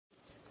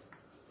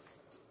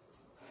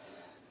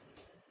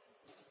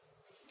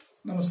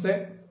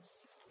Namaste.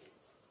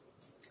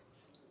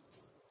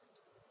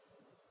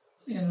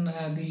 In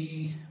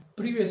the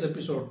previous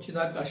episode,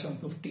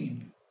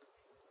 Chidakasham-16,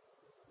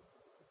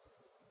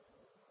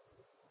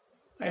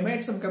 I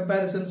made some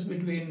comparisons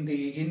between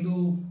the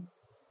Hindu,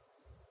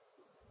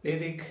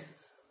 Vedic,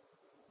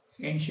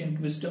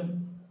 ancient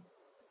wisdom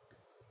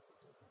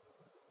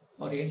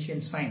or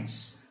ancient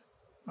science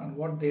and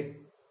what they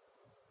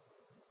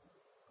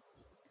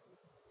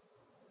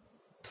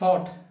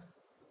thought,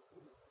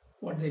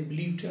 what they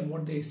believed and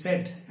what they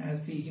said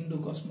as the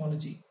Hindu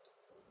cosmology,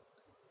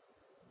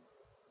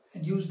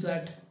 and used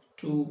that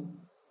to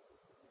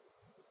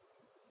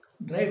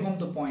drive home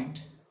the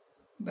point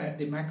that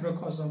the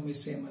macrocosm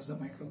is same as the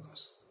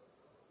microcosm.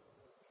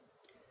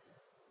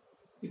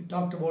 We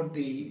talked about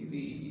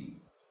the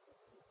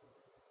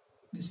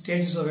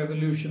stages of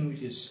evolution,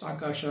 which is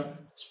akasha,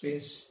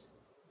 space,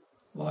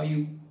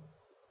 vayu,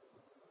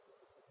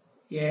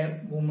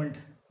 air, movement,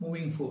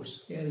 moving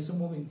force. Air is a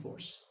moving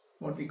force,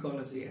 what we call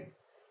as air.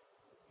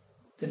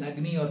 Then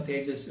Agni or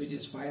Tejas, which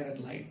is fire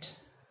and light.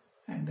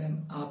 And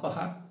then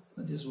Apaha,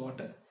 which is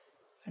water.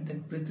 And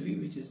then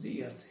Prithvi, which is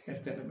the earth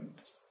element.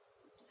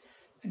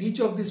 And each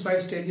of these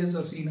 5 stages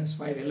are seen as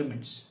 5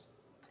 elements.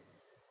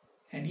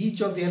 And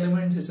each of the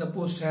elements is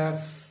supposed to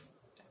have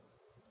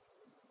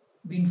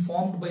been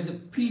formed by the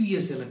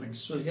previous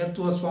elements. So earth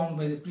was formed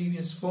by the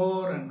previous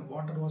 4, and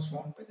water was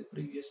formed by the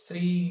previous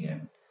 3,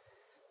 and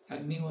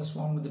Agni was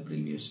formed by the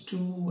previous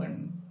 2,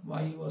 and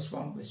Vayu was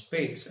formed by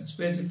space. And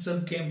space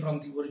itself came from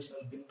the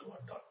original Bindu or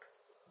dot.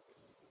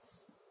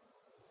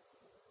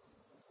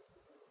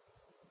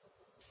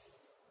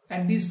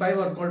 And these 5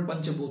 are called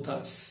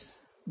Panchabhutas.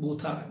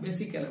 Bhuta,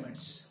 basic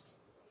elements.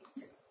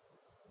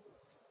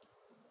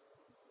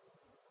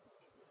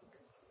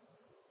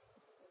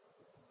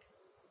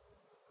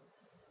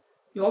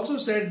 We also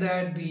said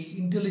that the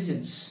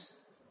intelligence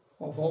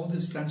of how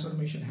this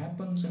transformation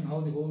happens and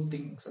how the whole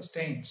thing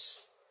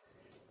sustains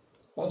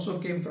also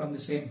came from the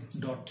same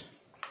dot.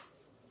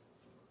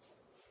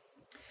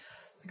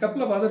 A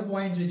couple of other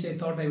points which I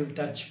thought I will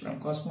touch from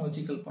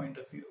cosmological point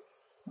of view,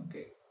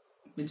 okay,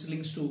 which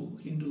links to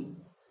Hindu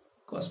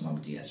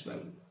cosmology as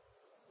well.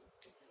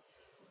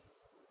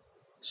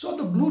 So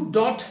the blue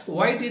dot,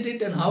 why did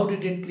it and how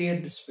did it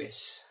create the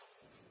space?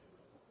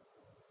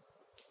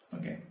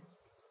 Okay.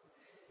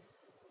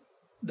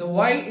 The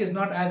why is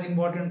not as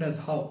important as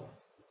how.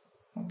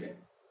 Okay.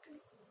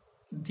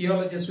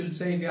 Theologists will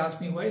say, if you ask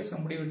me why,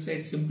 somebody will say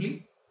it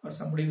simply, or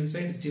somebody will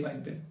say it's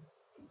divine will.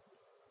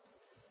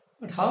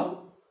 But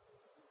how?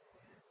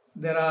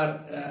 There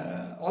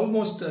are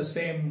almost the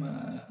same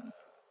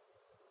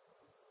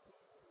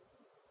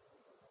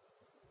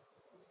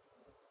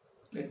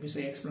let me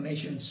say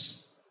explanations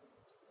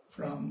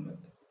from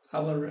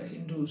our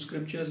Hindu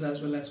scriptures as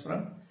well as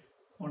from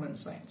modern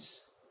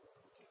science.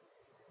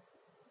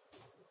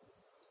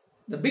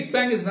 The Big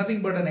Bang is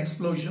nothing but an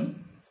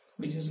explosion,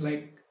 which is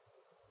like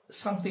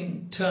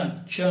something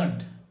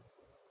churned.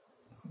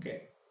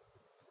 Okay.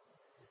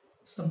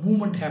 So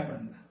movement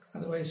happened.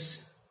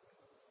 Otherwise,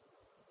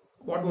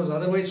 what was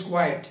otherwise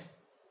quiet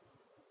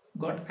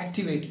got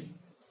activated.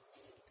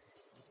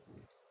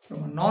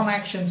 From a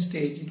non-action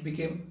stage, it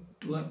became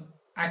to an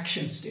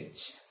action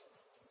stage.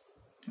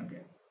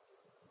 Okay.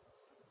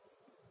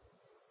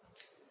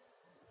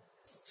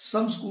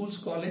 Some schools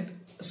call it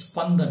a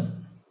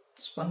spandan.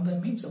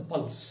 Spandan means a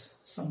pulse,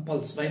 some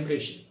pulse,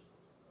 vibration.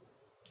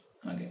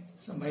 Okay,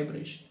 some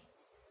vibration.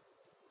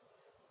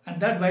 And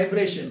that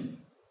vibration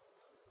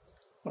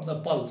or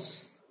the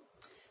pulse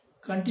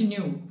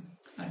continued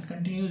and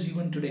continues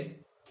even today.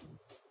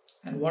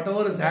 And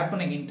whatever is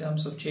happening in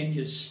terms of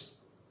changes,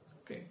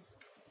 okay,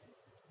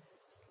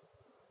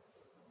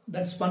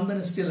 that spandan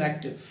is still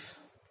active.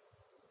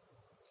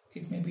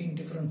 It may be in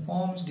different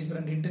forms,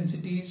 different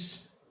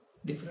intensities,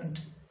 different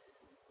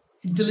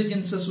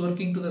intelligences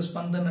working to the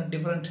spandan at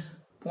different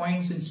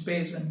points in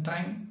space and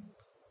time.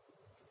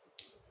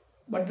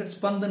 But that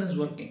spandan is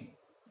working.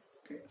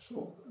 Okay,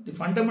 so the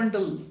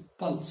fundamental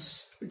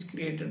pulse which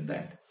created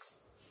that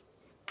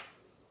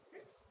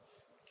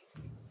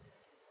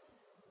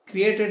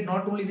created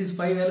not only these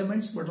 5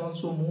 elements but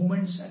also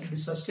movements, and it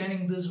is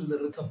sustaining this with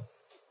a rhythm.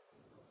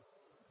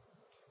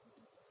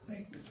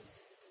 Right?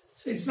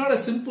 So it's not a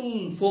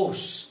simple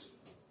force.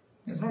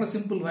 It's not a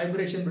simple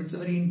vibration, but it's a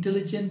very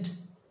intelligent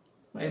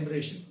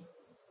vibration.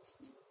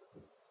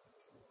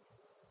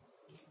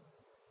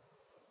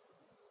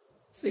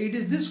 So it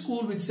is this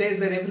school which says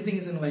that everything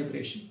is in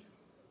vibration.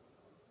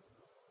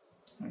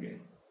 Okay.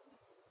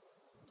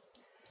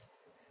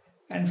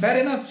 And fair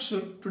enough,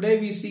 so today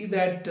we see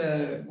that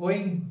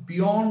going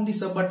beyond the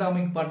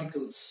subatomic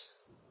particles,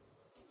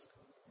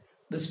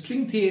 the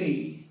string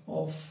theory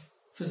of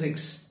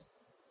physics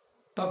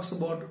talks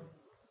about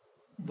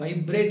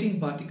vibrating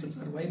particles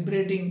or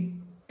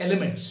vibrating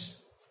elements,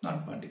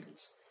 not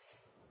particles.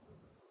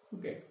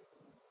 Okay.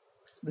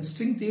 The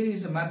string theory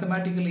is a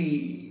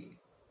mathematically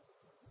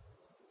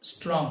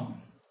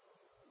strong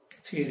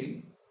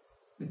theory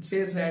which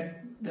says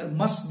that there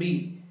must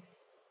be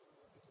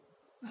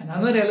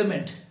another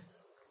element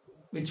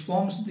which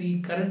forms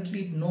the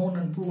currently known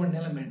and proven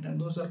element, and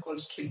those are called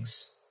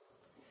strings.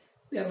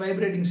 They are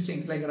vibrating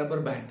strings like a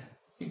rubber band.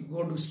 You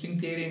go to string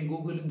theory and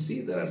Google and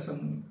see, there are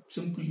some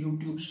simple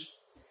YouTubes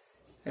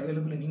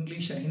available in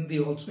English and Hindi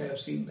also. I have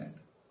seen that.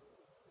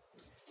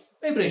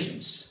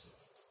 Vibrations.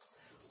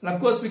 And of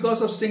course,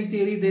 because of string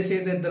theory, they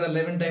say that there are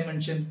 11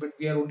 dimensions, but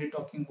we are only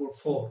talking about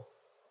 4.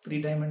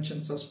 3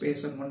 dimensions of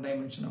space and 1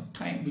 dimension of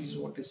time, which is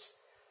what is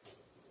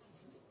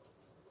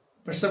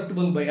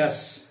perceptible by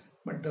us.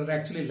 But there are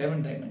actually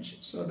 11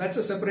 dimensions. So that's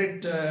a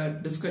separate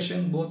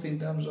discussion, both in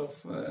terms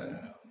of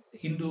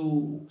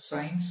Hindu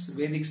science,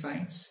 Vedic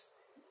science,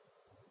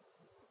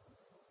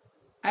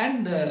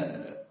 and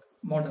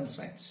modern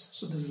science.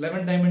 So this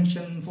 11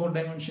 dimension, 4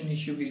 dimension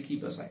issue we'll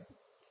keep aside.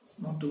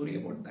 Not to worry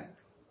about that.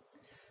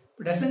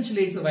 But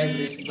essentially it's a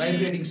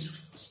vibrating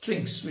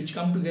strings which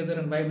come together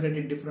and vibrate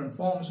in different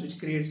forms, which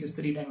creates this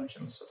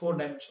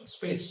 4-dimensional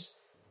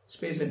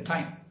space and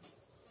time.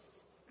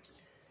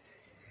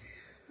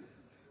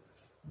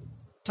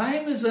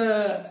 Time is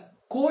a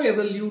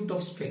co-evolute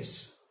of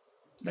space.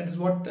 That is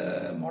what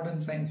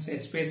modern science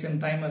says. Space and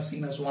time are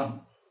seen as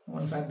one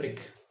fabric.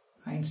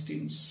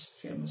 Einstein's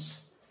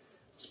famous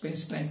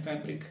space-time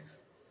fabric.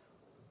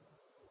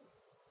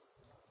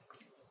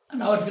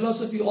 And our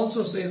philosophy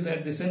also says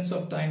that the sense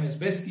of time is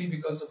basically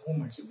because of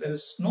movements. If there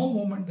is no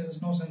movement, there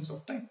is no sense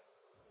of time.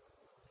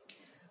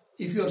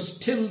 If you are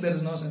still, there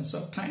is no sense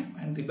of time.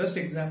 And the best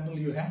example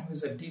you have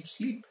is a deep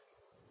sleep.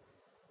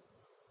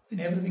 When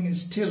everything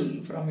is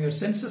still from your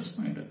senses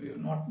point of view,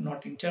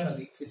 not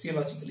internally,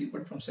 physiologically,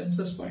 but from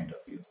senses point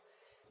of view,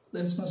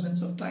 there is no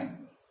sense of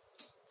time.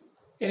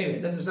 Anyway,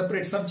 that's a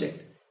separate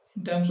subject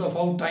in terms of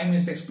how time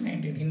is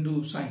explained in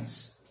Hindu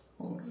science.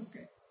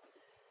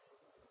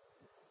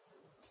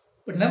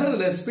 But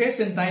nevertheless, space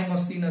and time are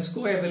seen as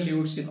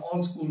co-evolutes in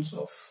all schools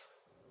of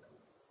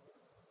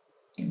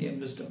Indian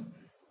wisdom.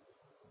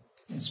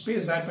 When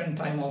space happened,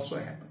 time also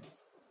happened.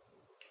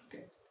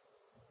 Okay.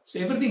 So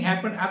everything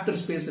happened after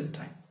space and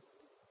time.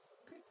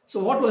 Okay. So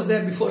what was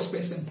there before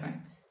space and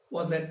time?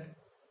 Was that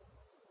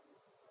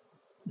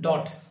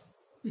dot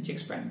which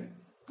expanded.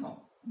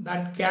 Now,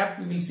 that gap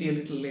we will see a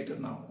little later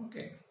now.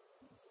 Okay.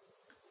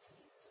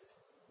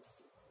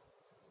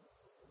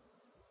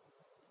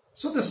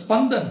 So the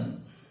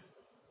spandan,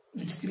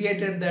 which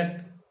created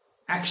that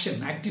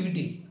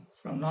activity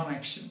from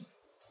non-action,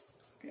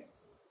 okay,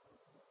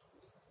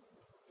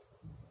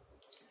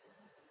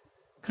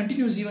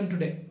 continues even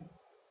today.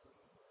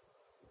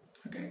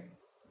 Okay.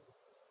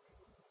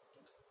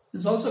 This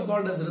is also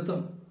called as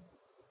rhythm.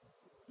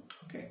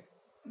 Okay.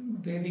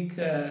 Vedic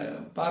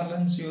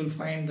parlance, you will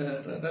find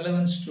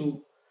relevance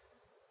to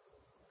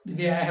the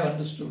way I have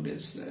understood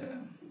is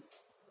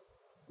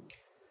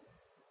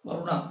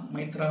Varuna,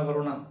 Maitra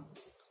Varuna,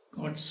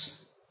 gods.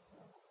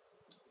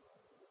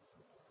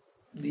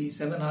 The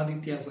 7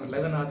 Adityas or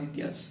 11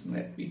 Adityas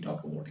that we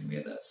talk about in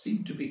Vedas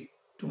seem to be,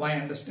 to my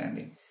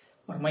understanding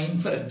or my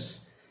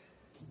inference,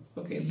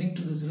 okay, linked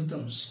to these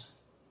rhythms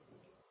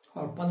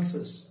or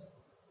pulses,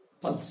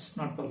 pulse,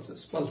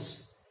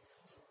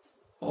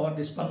 or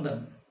the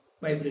spandan,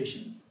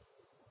 vibration.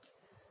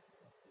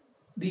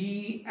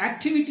 The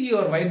activity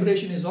or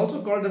vibration is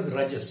also called as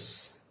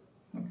rajas.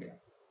 Okay.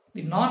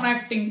 The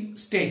non-acting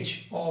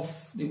stage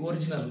of the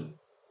original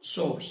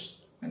source,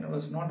 when it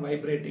was not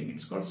vibrating,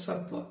 it's called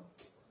sattva.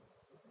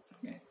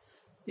 Okay.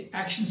 The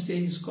action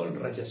stage is called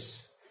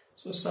rajas.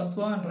 So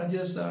sattva and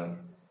rajas are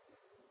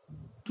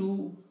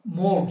 2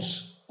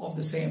 modes of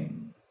the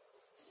same.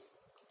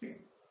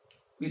 Okay.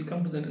 We'll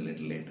come to that a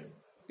little later.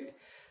 Okay.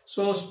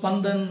 So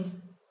spandan,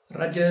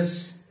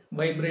 rajas,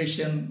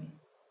 vibration,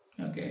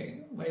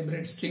 okay,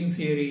 vibrate string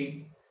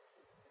theory,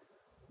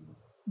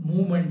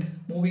 movement,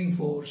 moving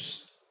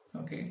force,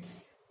 okay,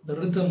 the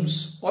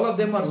rhythms, all of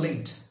them are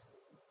linked.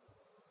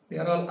 They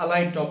are all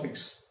allied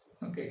topics.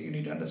 Okay, you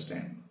need to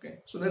understand. Okay,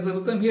 so there's a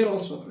rhythm here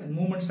also. When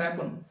movements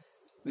happen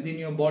within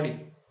your body,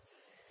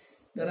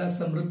 there are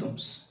some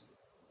rhythms.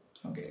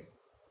 Okay,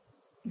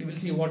 we will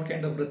see what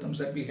kind of rhythms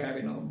that we have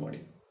in our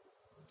body.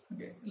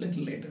 Okay, a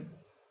little later.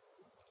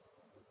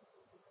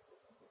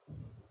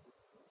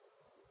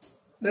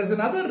 There's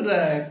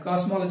another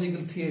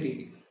cosmological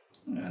theory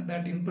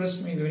that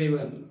impressed me very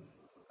well.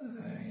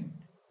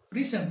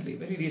 Recently,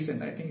 very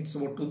recent, I think it's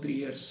about 2-3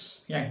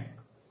 years young.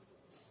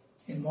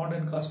 In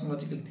modern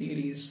cosmological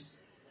theories,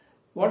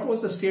 what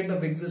was the state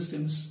of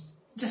existence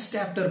just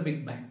after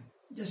Big Bang?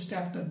 Just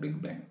after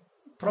Big Bang,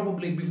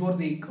 probably before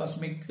the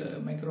cosmic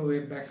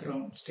microwave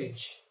background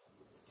stage.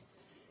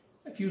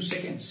 A few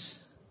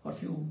seconds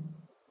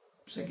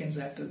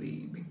after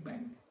the Big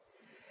Bang.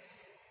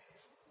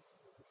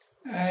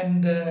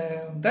 And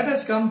that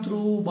has come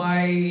through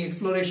by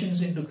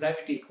explorations into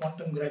gravity,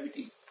 quantum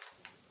gravity.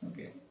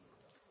 Okay.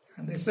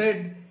 And they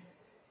said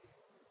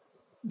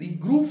the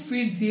group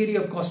field theory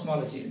of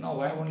cosmology.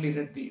 Now I have only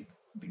read the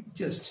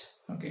gist.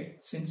 Okay,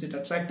 since it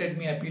attracted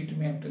me, appealed to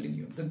me, I'm telling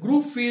you. The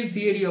group field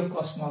theory of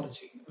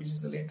cosmology, which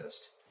is the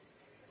latest,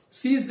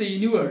 sees the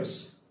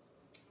universe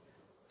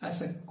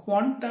as a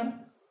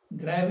quantum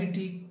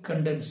gravity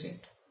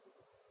condensate.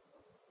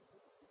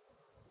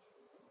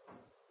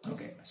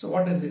 Okay, so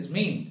what does this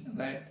mean?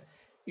 That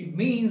it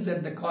means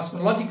that the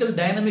cosmological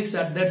dynamics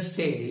at that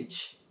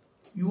stage,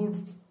 you would,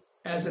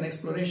 as an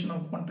exploration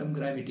of quantum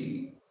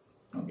gravity,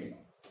 okay,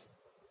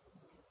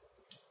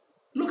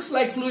 looks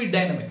like fluid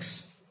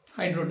dynamics,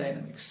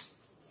 hydrodynamics.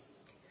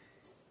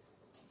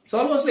 It's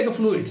almost like a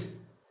fluid.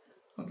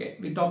 Okay,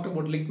 we talked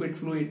about liquid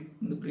fluid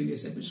in the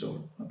previous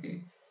episode.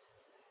 Okay,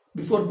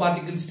 before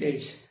particle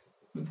stage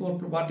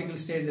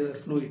there were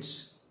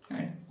fluids,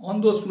 and on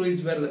those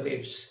fluids were the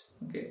waves.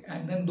 Okay,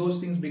 and then those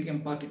things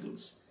became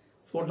particles,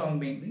 photon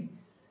mainly,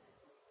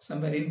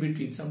 somewhere in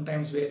between,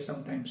 sometimes waves,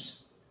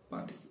 sometimes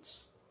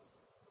particles.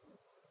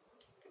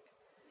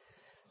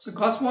 So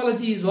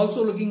cosmology is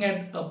also looking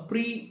at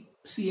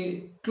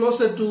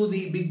closer to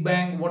the Big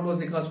Bang. What was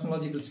the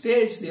cosmological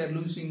stage? They are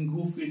using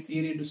group field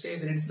theory to say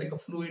that it's like a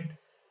fluid.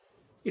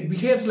 It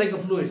behaves like a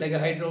fluid, like a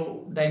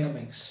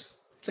hydrodynamics.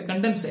 It's a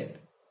condensate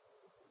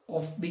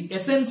of the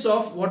essence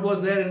of what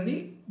was there in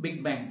the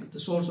Big Bang, the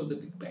source of the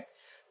Big Bang.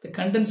 The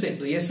condensate,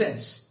 the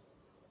essence,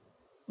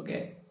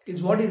 okay,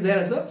 is what is there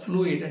as a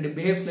fluid, and it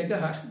behaves like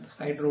a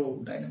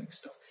hydrodynamic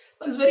stuff.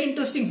 That is very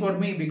interesting for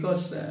me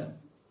because a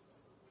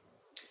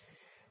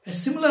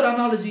similar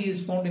analogy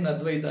is found in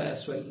Advaita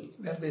as well,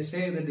 where they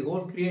say that the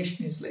whole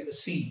creation is like a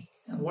sea,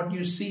 and what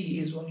you see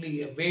is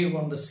only a wave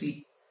on the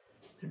sea,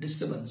 a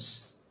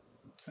disturbance.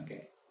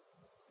 Okay,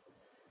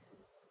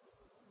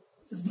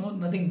 there's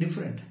nothing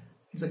different.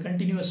 It's a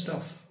continuous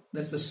stuff.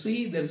 There's a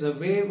sea, there's a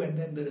wave, and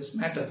then there is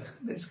matter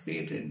that's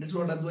created. That's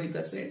what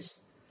Advaita says.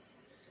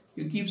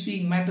 You keep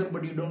seeing matter,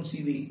 but you don't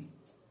see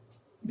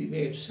the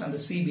waves and the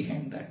sea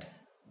behind that.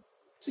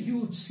 It's a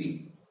huge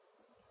sea.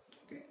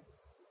 Okay,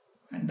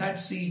 and that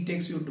sea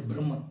takes you to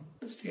Brahman,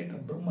 the state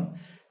of Brahman,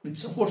 which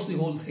supports the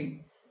whole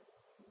thing.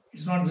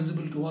 It's not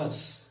visible to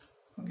us.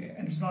 Okay,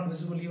 and it's not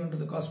visible even to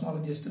the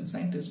cosmologists and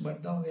scientists,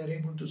 but now they are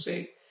able to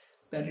say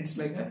that it's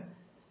like a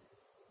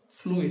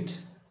fluid,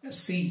 a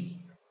sea.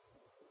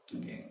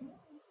 Okay,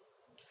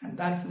 and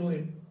that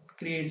fluid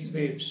creates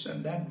waves,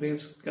 and that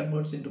waves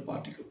converts into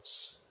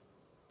particles.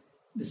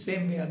 The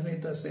same way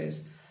Advaita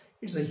says,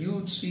 it's a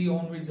huge sea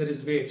on which there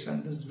is waves,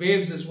 and this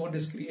waves is what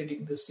is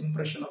creating this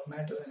impression of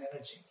matter and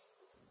energy.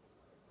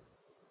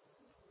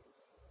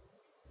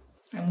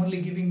 I'm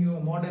only giving you a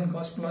modern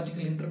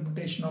cosmological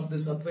interpretation of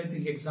this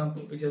Advaitic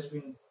example, which has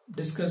been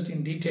discussed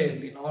in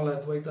detail in all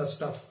Advaita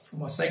stuff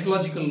from a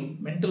psychological,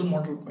 mental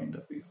model point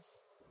of view.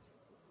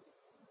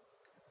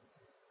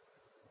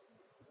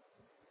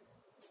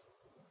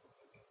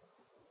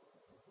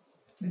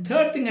 The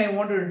third thing I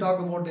wanted to talk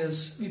about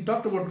is, we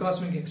talked about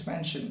cosmic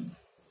expansion.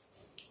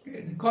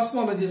 Okay, the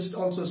cosmologists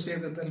also say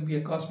that there will be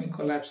a cosmic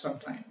collapse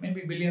sometime,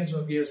 maybe billions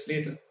of years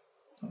later.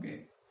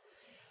 Okay,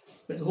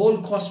 but the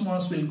whole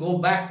cosmos will go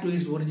back to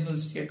its original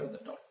state of the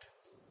dot.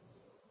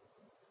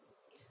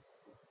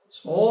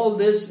 So all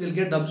this will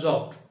get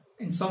absorbed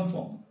in some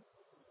form.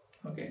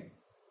 Okay.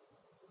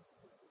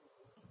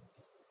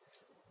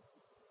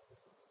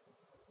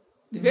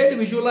 The way to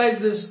visualize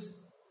this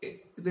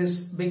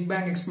Big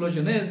Bang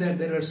explosion is that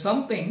there is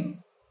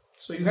something,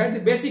 so you had the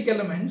basic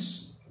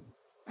elements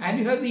and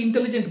you have the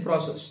intelligent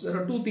process. There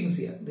are two things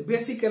here, the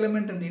basic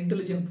element and the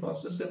intelligent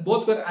process, and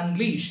both were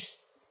unleashed.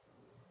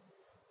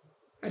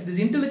 And this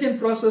intelligent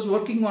process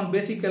working on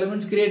basic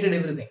elements created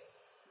everything.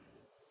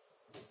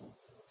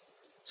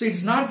 So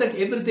it's not that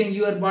everything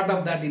you are part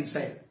of that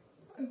inside.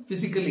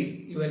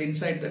 Physically you are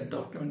inside that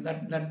dot. I mean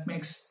that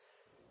makes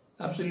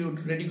absolute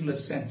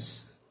ridiculous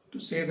sense to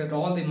say that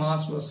all the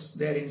mass was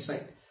there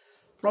inside.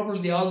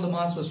 Probably all the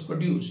mass was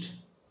produced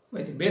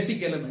by the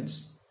basic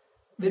elements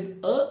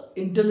with a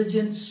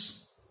intelligent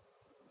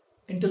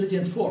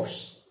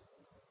force.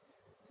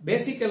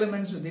 Basic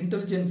elements with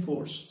intelligent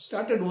force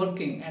started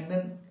working, and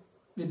then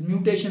with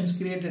mutations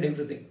created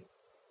everything.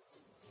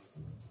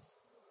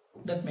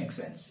 That makes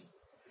sense.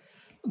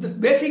 The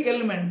basic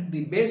element,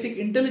 the basic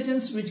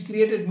intelligence which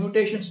created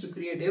mutations to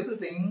create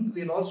everything,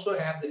 will also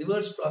have the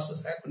reverse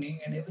process happening,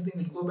 and everything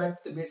will go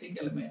back to the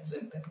basic elements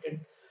and then get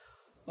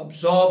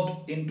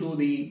absorbed into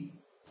the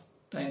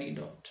tiny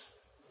dot.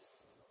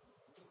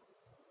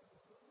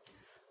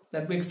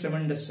 That makes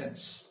tremendous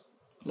sense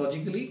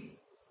logically,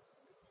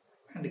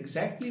 and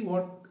exactly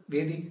what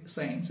Vedic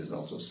science is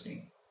also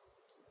saying.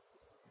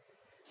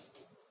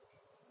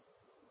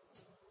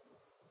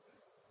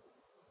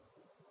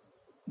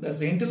 There's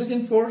the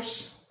intelligent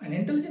force. An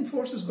intelligent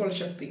force is called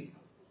Shakti.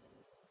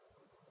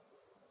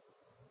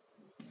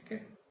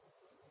 Okay.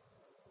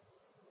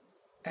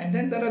 And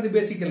then there are the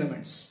basic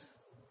elements.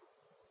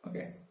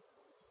 Okay.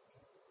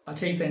 A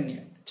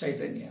Chaitanya.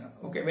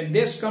 Okay. When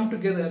they come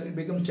together, it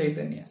becomes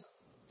Chaitanya.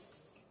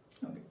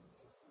 Okay.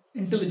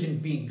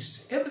 Intelligent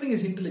beings. Everything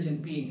is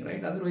intelligent being,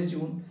 right? Otherwise you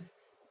won't.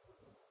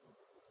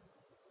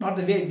 Not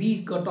the way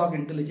we talk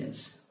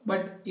intelligence.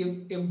 But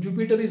if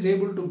Jupiter is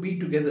able to be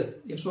together,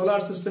 if solar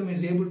system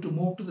is able to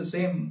move to the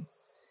same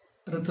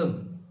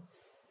rhythm,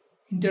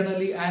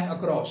 internally and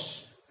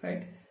across,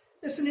 right?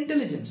 There's an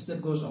intelligence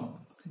that goes on.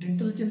 That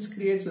intelligence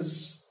creates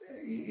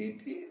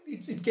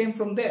it came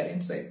from there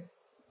inside.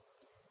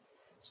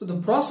 So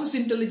the process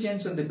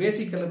intelligence and the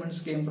basic elements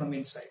came from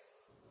inside.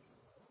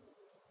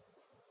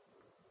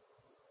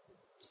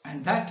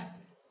 And that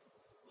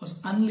was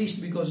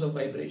unleashed because of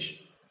vibration.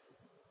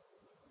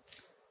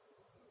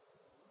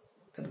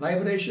 That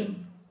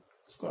vibration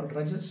is called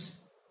rajas.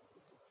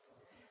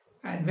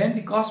 And when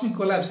the cosmic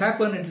collapse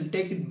happens, it will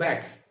take it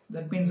back.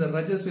 That means the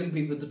rajas will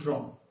be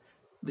withdrawn.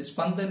 The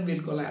spandan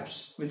will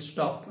collapse, will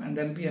stop, and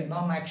there will be a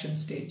non-action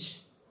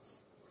stage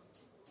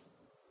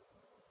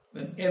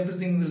when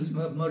everything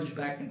will merge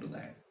back into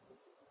that.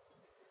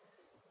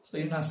 So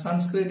in our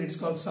Sanskrit, it's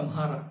called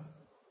samhara.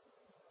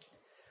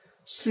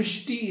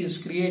 Srishti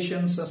is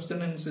creation,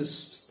 sustenance is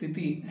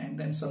sthiti, and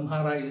then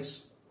samhara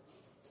is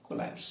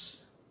collapse.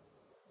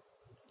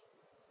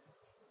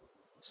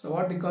 So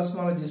what the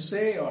cosmologists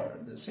say are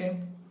the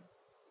same.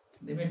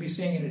 They may be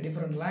saying in a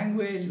different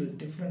language with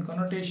different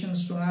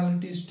connotations,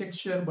 tonalities,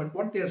 texture, but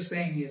what they are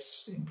saying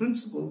is in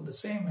principle the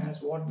same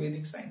as what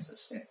Vedic science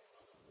has said.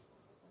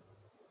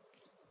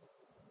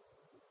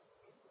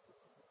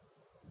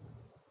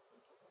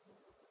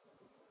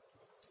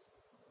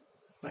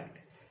 Right.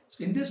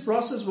 So in this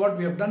process what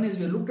we have done is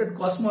we looked at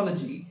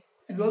cosmology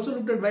and we also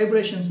looked at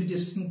vibrations, which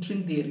is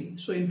string theory.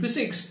 So in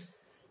physics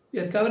we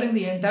are covering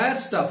the entire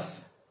stuff,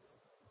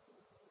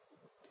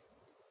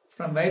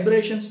 from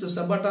vibrations to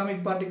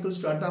subatomic particles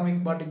to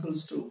atomic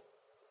particles to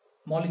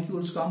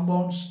molecules,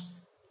 compounds,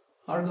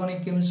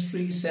 organic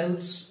chemistry,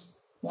 cells,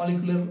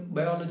 molecular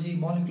biology,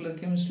 molecular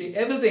chemistry,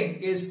 everything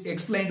is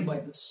explained by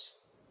this.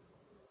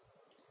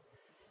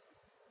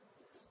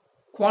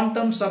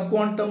 Quantum,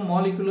 subquantum,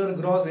 molecular,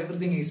 gross,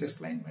 everything is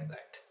explained by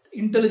that.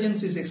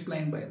 Intelligence is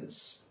explained by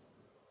this.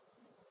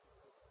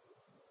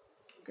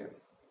 Okay.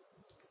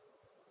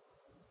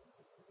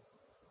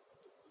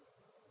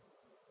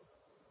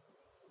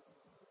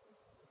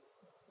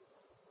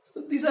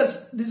 So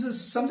this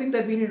is something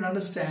that we need to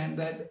understand,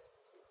 that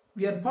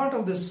we are part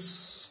of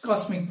this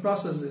cosmic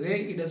process, the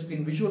way it has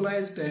been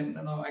visualized and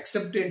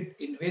accepted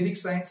in Vedic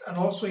science and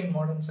also in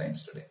modern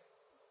science today.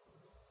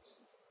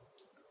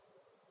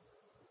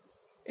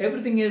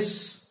 Everything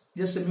is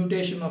just a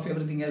mutation of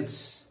everything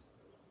else.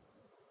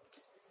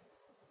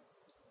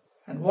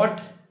 And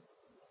what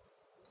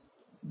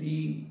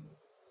the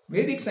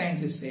Vedic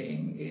science is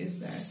saying is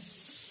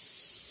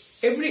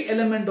that every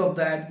element of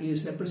that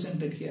is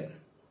represented here.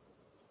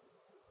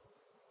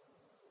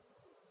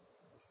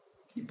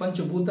 The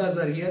Panchabhutas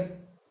are here.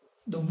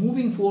 The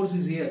moving force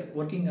is here,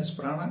 working as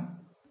prana.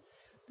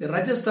 The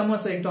Rajas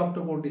Tamas I talked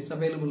about is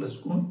available as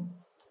gun,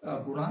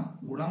 or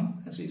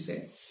gunam, as we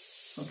say.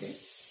 Okay.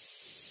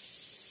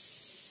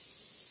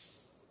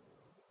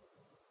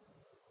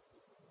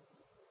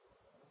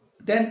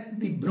 Then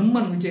the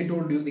Brahman, which I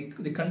told you,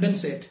 the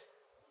condensate,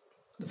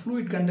 the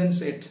fluid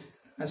condensate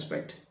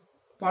aspect,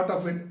 part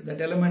of it,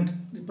 that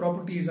element, the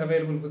property is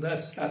available with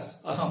us as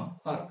aham,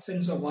 or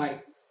sense of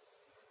I.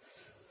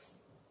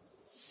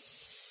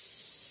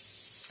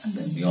 And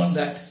then beyond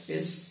that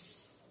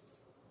is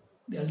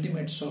the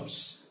ultimate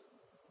source,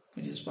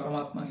 which is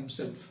Paramatma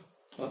himself,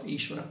 or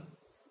Ishvara,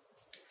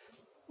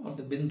 or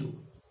the Bindu,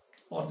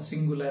 or the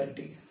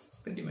singularity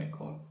that you may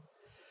call.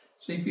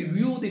 So if you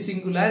view the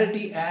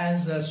singularity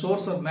as a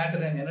source of matter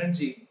and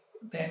energy,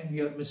 then we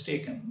are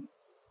mistaken.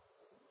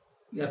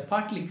 We are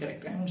partly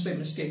correct. I won't say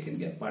mistaken,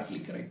 we are partly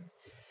correct.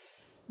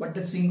 But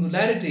that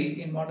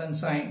singularity in modern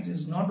science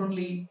is not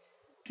only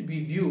to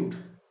be viewed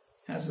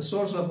as the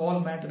source of all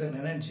matter and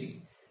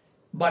energy,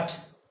 but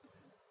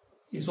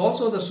is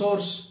also the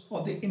source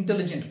of the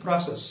intelligent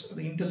process,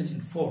 the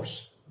intelligent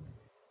force,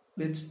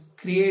 which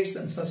creates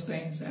and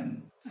sustains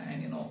and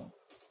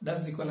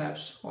does the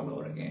collapse all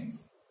over again.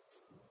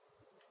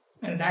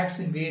 And it acts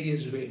in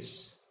various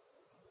ways.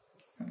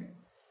 Okay.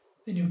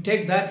 When you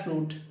take that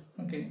route,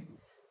 okay,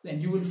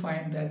 then you will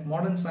find that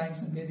modern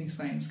science and Vedic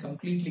science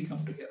completely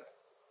come together.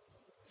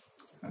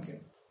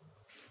 Okay.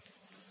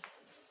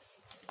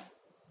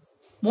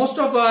 Most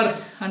of our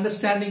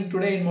understanding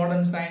today in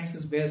modern science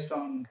is based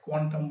on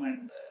quantum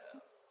and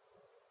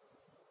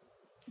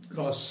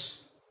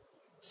gross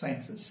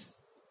sciences,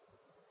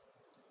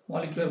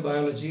 molecular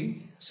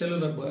biology,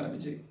 cellular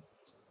biology.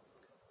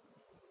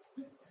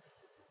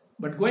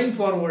 But going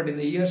forward in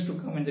the years to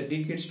come, in the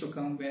decades to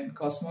come, when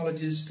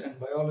cosmologists and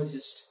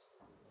biologists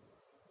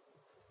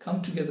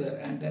come together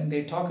and then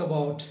they talk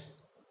about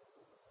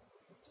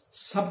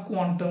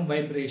subquantum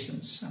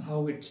vibrations and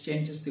how it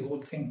changes the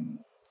whole thing,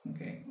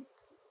 okay,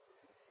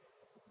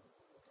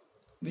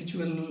 which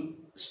will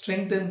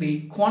strengthen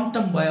the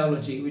quantum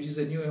biology, which is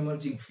a new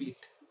emerging field.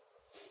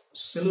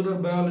 Cellular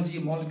biology,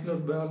 molecular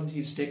biology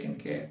is taken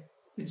care,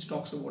 which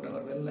talks about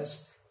our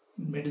wellness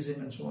in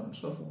medicine and so on and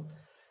so forth.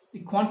 The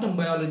quantum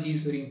biology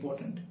is very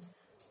important.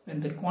 When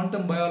the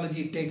quantum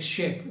biology takes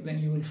shape, then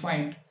you will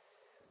find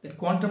that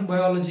quantum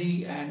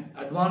biology and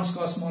advanced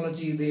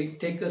cosmology, they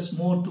take us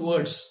more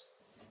towards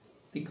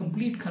the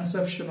complete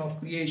conception of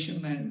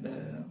creation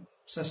and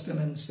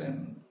sustenance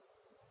and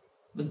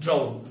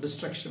withdrawal,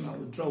 destruction or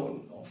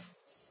withdrawal of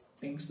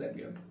things that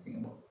we are talking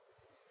about.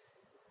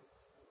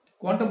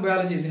 Quantum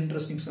biology is an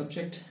interesting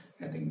subject.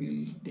 I think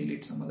we'll deal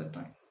it some other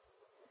time.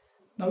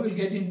 Now we'll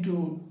get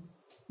into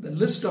the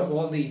list of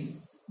all the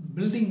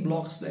building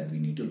blocks that we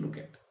need to look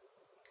at.